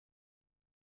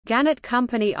Gannett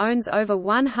Company owns over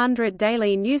 100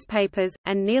 daily newspapers,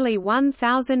 and nearly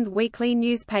 1,000 weekly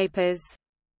newspapers.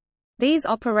 These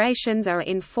operations are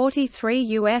in 43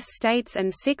 U.S. states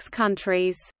and 6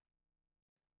 countries.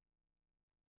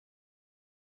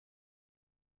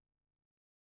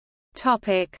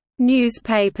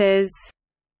 Newspapers.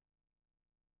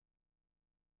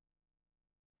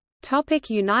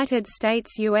 United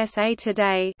States USA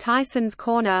Today, Tyson's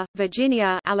Corner,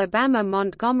 Virginia, Alabama,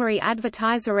 Montgomery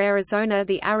Advertiser, Arizona,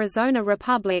 The Arizona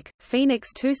Republic,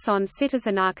 Phoenix, Tucson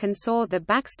Citizen, Arkansas, The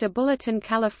Baxter Bulletin,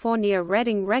 California,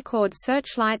 Reading Record,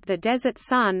 Searchlight, The Desert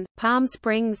Sun, Palm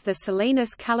Springs, The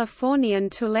Salinas Californian,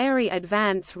 Tulare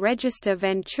Advance, Register,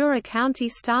 Ventura County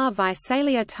Star,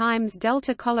 Visalia Times,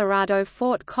 Delta, Colorado,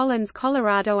 Fort Collins,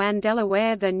 Colorado and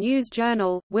Delaware, The News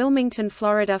Journal, Wilmington,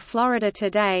 Florida, Florida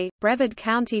Today, Brevard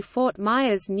County, Fort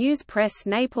Myers News Press,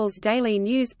 Naples Daily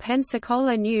News,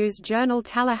 Pensacola News Journal,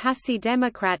 Tallahassee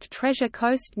Democrat, Treasure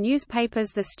Coast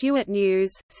Newspapers, The Stuart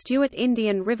News, Stuart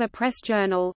Indian River Press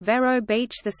Journal, Vero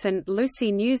Beach, The St.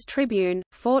 Lucie News Tribune,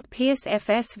 Fort Pierce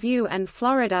FS View and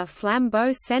Florida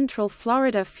Flambeau, Central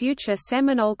Florida Future,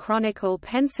 Seminole Chronicle,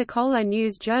 Pensacola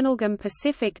News Journal, Gum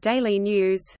Pacific Daily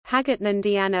News, Hagerton,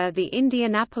 Indiana, The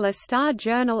Indianapolis Star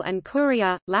Journal and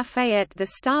Courier, Lafayette, The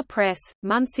Star Press,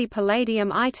 Muncie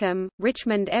Palladium Item,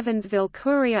 Richmond Evansville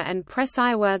Courier and Press,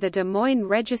 Iowa, The Des Moines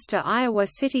Register, Iowa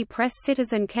City Press,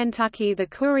 Citizen, Kentucky, The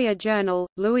Courier Journal,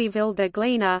 Louisville, The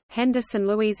Gleaner, Henderson,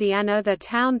 Louisiana, The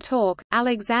Town Talk,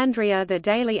 Alexandria, The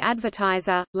Daily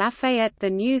Advertiser, Lafayette, The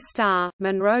News Star,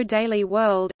 Monroe, Daily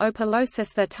World,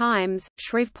 Opelousas, The Times,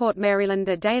 Shreveport, Maryland,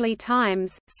 The Daily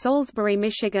Times, Salisbury,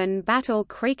 Michigan, Battle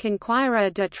Creek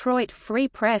Enquirer, Detroit Free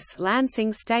Press,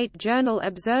 Lansing State Journal,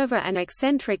 Observer and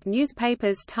eccentric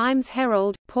newspapers, Times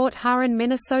Herald, Port Huron,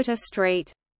 Minnesota,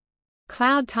 St.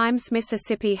 Cloud Times,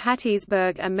 Mississippi,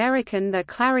 Hattiesburg, American, The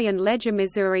Clarion Ledger,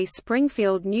 Missouri,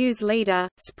 Springfield News Leader,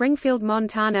 Springfield,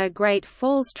 Montana, Great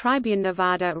Falls Tribune,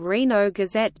 Nevada, Reno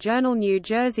Gazette Journal, New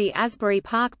Jersey, Asbury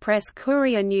Park Press,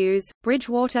 Courier News,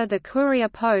 Bridgewater, The Courier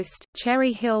Post,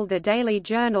 Cherry Hill, The Daily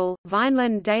Journal,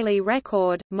 Vineland Daily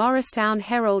Record, Morristown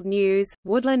Herald News,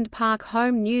 Woodland Park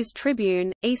Home News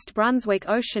Tribune, East Brunswick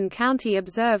Ocean County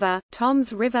Observer,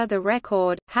 Toms River, The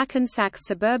Record, Hackensack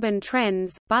Suburban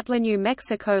Trends, Butler, New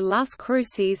Mexico, Las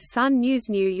Cruces Sun News,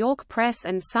 New York Press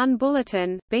and Sun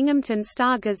Bulletin, Binghamton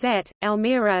Star Gazette,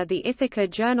 Elmira, The Ithaca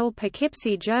Journal,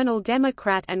 Poughkeepsie Journal,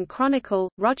 Democrat and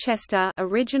Chronicle, Rochester,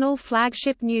 original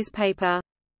flagship newspaper.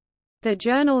 The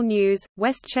Journal News,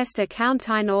 Westchester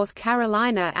County, North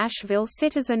Carolina, Asheville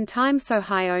Citizen, Times,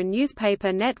 Ohio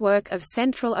Newspaper Network of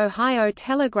Central Ohio,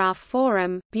 Telegraph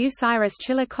Forum, Bucyrus,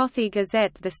 Chillicothe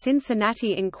Gazette, The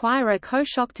Cincinnati Enquirer,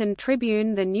 Coshocton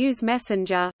Tribune, The News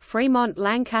Messenger, Fremont,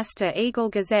 Lancaster Eagle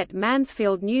Gazette,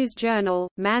 Mansfield News Journal,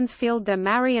 Mansfield, The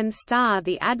Marion Star,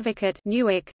 The Advocate,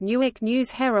 Newark, Newark News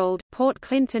Herald, Port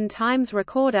Clinton Times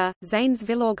Recorder,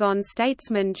 Zanesville, Oregon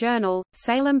Statesman Journal,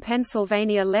 Salem,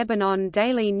 Pennsylvania, Lebanon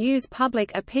Daily News,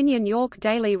 Public Opinion, York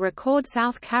Daily Record,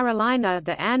 South Carolina,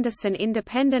 The Anderson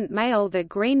Independent Mail, The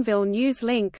Greenville News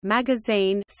Link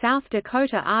Magazine, South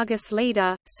Dakota Argus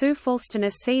Leader, Sioux Falls,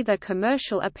 Tennessee, The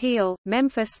Commercial Appeal,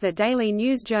 Memphis, The Daily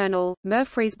News Journal,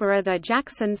 Murfreesboro, The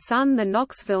Jackson Sun, The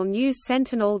Knoxville News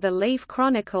Sentinel, The Leaf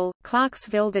Chronicle,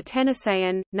 Clarksville, The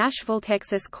Tennessean, Nashville,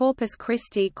 Texas, Corpus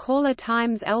Christi Caller,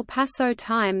 Times, El Paso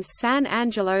Times, San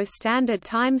Angelo Standard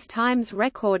Times, Times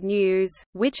Record News,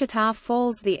 Wichita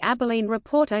Falls, The Abilene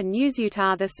Reporter News,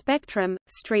 Utah, The Spectrum,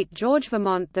 Street, George,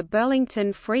 Vermont, The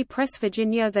Burlington Free Press,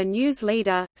 Virginia, The News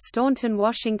Leader, Staunton,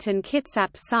 Washington,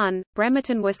 Kitsap Sun,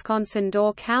 Bremerton, Wisconsin,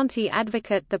 Door County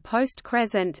Advocate, The Post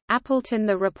Crescent, Appleton,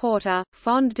 The Reporter,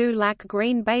 Fond du Lac,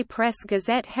 Green Bay Press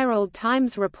Gazette, Herald,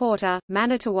 Times Reporter,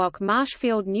 Manitowoc,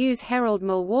 Marshfield News Herald,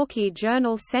 Milwaukee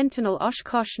Journal, Sentinel,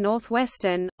 Oshkosh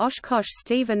Northwestern, Oshkosh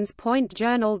Stevens Point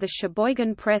Journal, The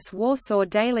Sheboygan Press, Warsaw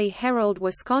Daily Herald,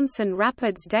 Wisconsin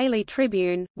Rapids Daily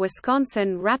Tribune,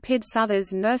 Wisconsin Rapids,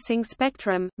 Others Nursing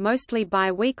Spectrum, mostly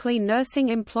bi-weekly nursing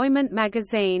employment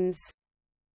magazines.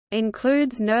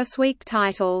 Includes Nurseweek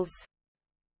titles.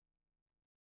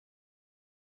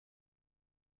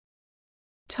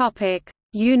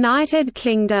 United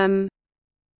Kingdom.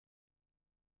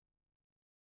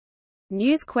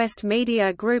 NewsQuest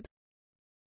Media Group.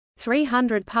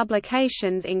 300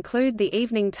 publications include the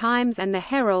Evening Times and the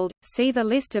Herald. See the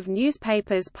list of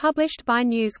newspapers published by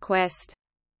NewsQuest.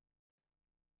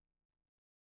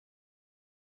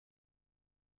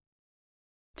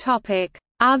 Topic: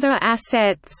 Other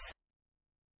assets.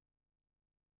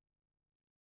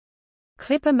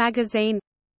 Clipper magazine,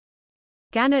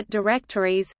 Gannett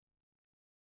Directories,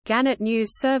 Gannett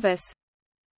News Service,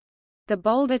 The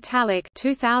Bold Italic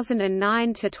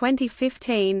 2009 to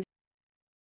 2015.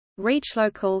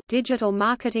 ReachLocal digital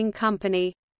marketing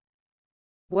company.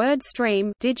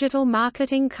 WordStream digital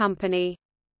marketing company.